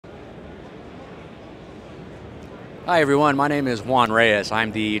Hi everyone, my name is Juan Reyes.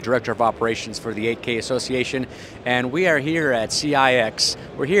 I'm the Director of Operations for the 8K Association, and we are here at CIX.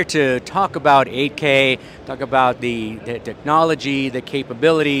 We're here to talk about 8K, talk about the technology, the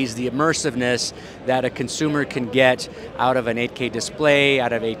capabilities, the immersiveness that a consumer can get out of an 8K display,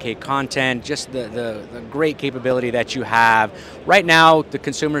 out of 8K content, just the great capability that you have. Right now, the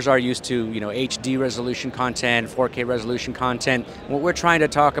consumers are used to HD resolution content, 4K resolution content. What we're trying to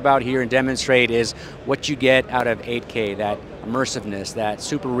talk about here and demonstrate is what you get out of 8K, that immersiveness, that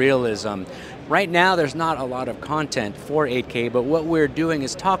super realism. Right now there's not a lot of content for 8K, but what we're doing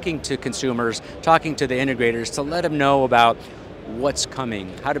is talking to consumers, talking to the integrators to let them know about what's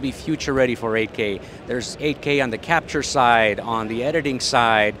coming, how to be future ready for 8K. There's 8K on the capture side, on the editing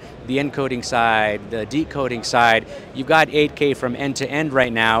side, the encoding side, the decoding side. You've got 8K from end to end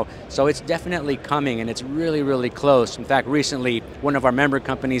right now, so it's definitely coming and it's really, really close. In fact, recently, one of our member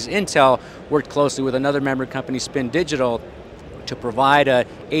companies, Intel, worked closely with another member company, Spin Digital, to provide a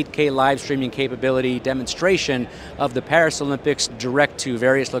 8K live streaming capability demonstration of the Paris Olympics direct to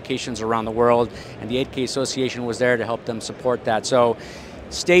various locations around the world, and the 8K Association was there to help them support that. So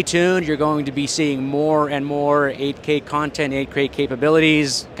stay tuned, you're going to be seeing more and more 8K content, 8K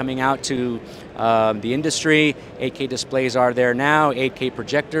capabilities coming out to the industry. 8K displays are there now, 8K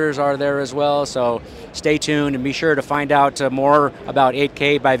projectors are there as well, so stay tuned and be sure to find out more about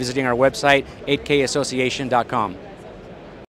 8K by visiting our website, 8kassociation.com.